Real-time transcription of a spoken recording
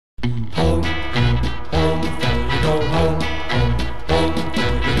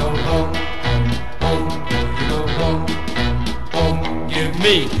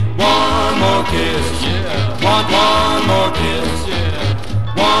Want one more kiss,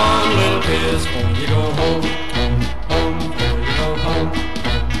 yeah. One little kiss before you go home, home, home, before you go home,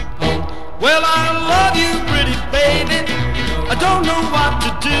 home, home. Well, I love you, pretty baby. I don't know what to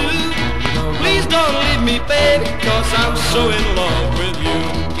do. Please don't leave me, baby, 'cause I'm so in love with you.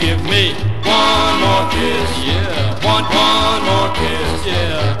 Give me one more kiss, yeah. Want one more kiss,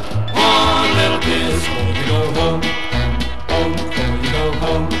 yeah. One little kiss before you go home, home, before you go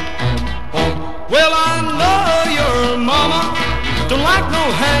home, home, home. Well, I know your mama don't like no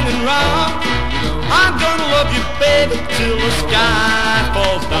hanging round. I'm gonna love you, baby, till the sky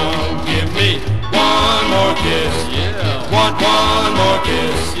falls down. Give me one more kiss, yeah. Want one more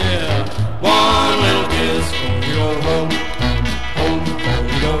kiss, yeah. One little kiss before you go home, home, before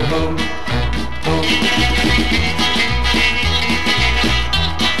you go home, home.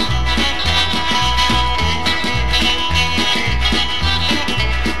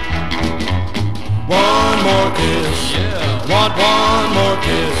 One more kiss, yeah. Want one more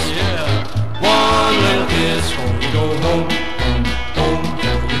kiss, yeah. One little kiss before you go home,